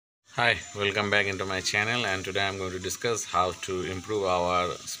Hi, welcome back into my channel, and today I'm going to discuss how to improve our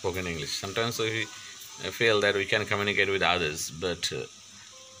spoken English. Sometimes we feel that we can communicate with others, but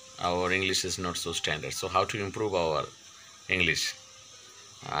our English is not so standard. So how to improve our English?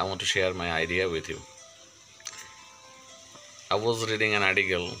 I want to share my idea with you. I was reading an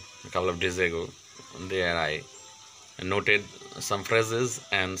article a couple of days ago. There I noted some phrases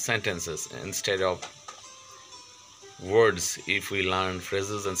and sentences instead of words. If we learn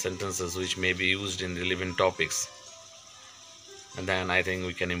phrases and sentences which may be used in relevant topics, and then I think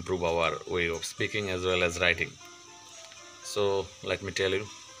we can improve our way of speaking as well as writing. So let me tell you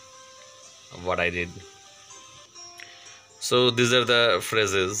what I did. So these are the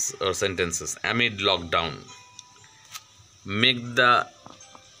phrases or sentences. Amid lockdown, make the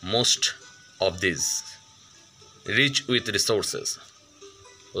most of this. Rich with resources,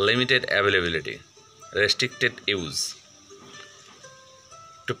 limited availability, restricted use.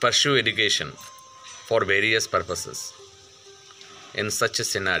 To pursue education for various purposes. In such a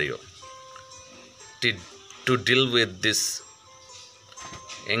scenario, to, to deal with this,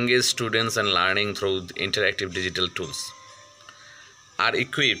 engage students and learning through interactive digital tools. Are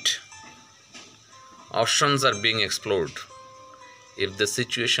equipped. Options are being explored. If the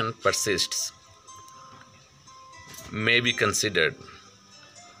situation persists, may be considered.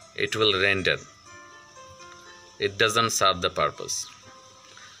 It will render. It doesn't serve the purpose.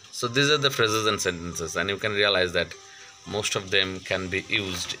 So these are the phrases and sentences, and you can realize that most of them can be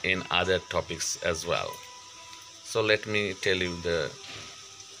used in other topics as well. So let me tell you the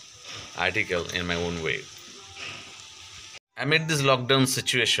article in my own way. Amid this lockdown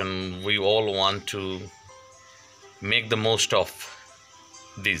situation, we all want to make the most of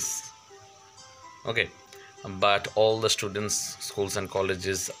this. Okay, but all the students, schools, and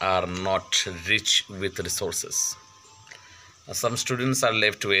colleges are not rich with resources. Some students are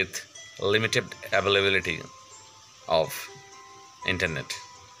left with limited availability of internet.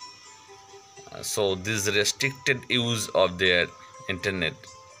 So this restricted use of their internet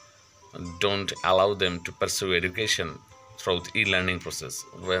don't allow them to pursue education through the e-learning process.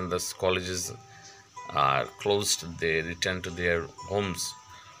 When the colleges are closed, they return to their homes,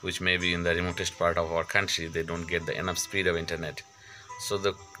 which may be in the remotest part of our country. They don't get the enough speed of internet, so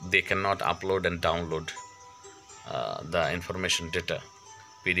they cannot upload and download the information data,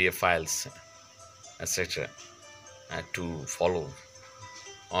 PDF files, etc. To follow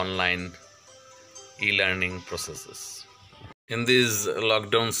online e-learning processes. In these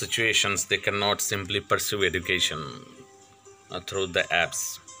lockdown situations, they cannot simply pursue education through the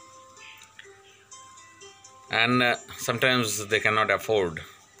apps, and sometimes they cannot afford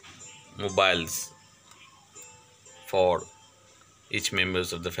mobiles for each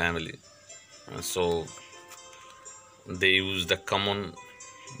members of the family. So they use the common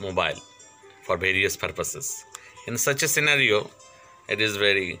mobile for various purposes. In such a scenario, it is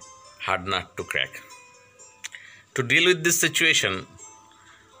very hard nut to crack. To deal with this situation,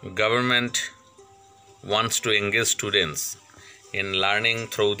 government wants to engage students in learning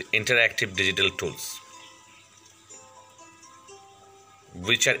through the interactive digital tools,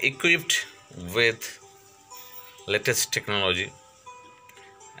 which are equipped with latest technology.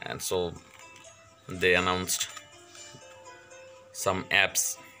 And so they announced some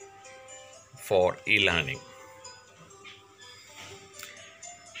apps for e-learning,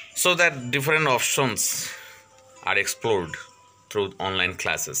 so that different options are explored through online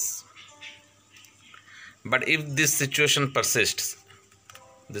classes. But if this situation persists,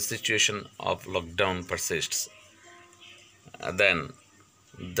 the situation of lockdown persists, then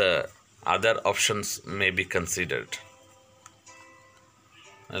the other options may be considered,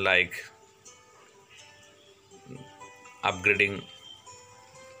 like upgrading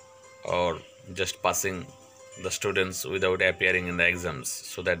or just passing the students without appearing in the exams,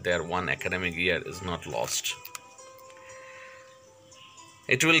 so that their one academic year is not lost.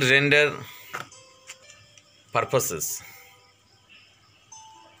 It will render purposes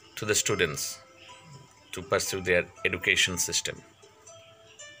to the students to pursue their education system.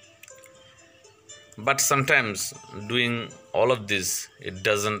 But sometimes doing all of this, it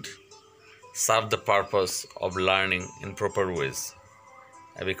doesn't serve the purpose of learning in proper ways,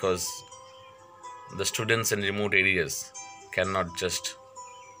 because the students in remote areas cannot just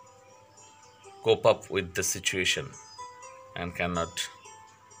cope up with the situation and cannot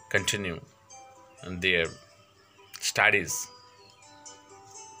continue their studies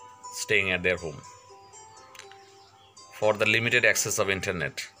staying at their home for the limited access of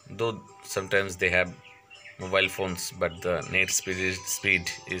internet. Though sometimes they have mobile phones, but the net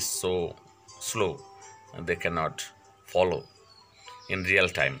speed is so slow and they cannot follow in real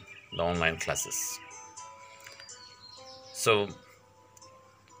time. the online classes. So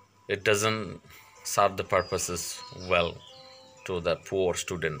it doesn't serve the purposes well to the poor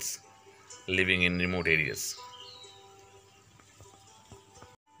students living in remote areas.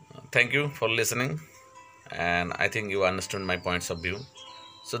 Thank you for listening, and I think you understood my points of view.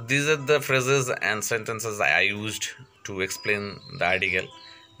 So these are the phrases and sentences I used to explain the article,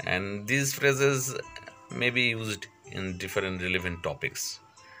 and these phrases may be used in different relevant topics,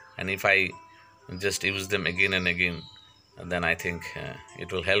 and if I just use them again and again, then I think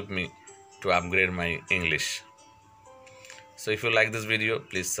it will help me to upgrade my English. So if you like this video,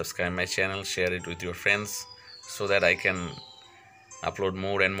 please subscribe my channel, share it with your friends so that I can upload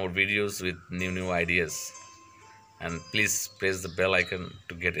more and more videos with new ideas. And please press the bell icon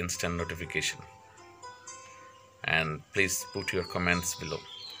to get instant notification. And please put your comments below.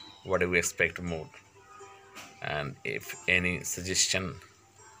 What do you expect more? And if any suggestion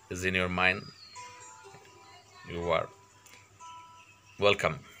is in your mind, you are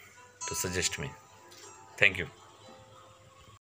welcome to suggest me. Thank you.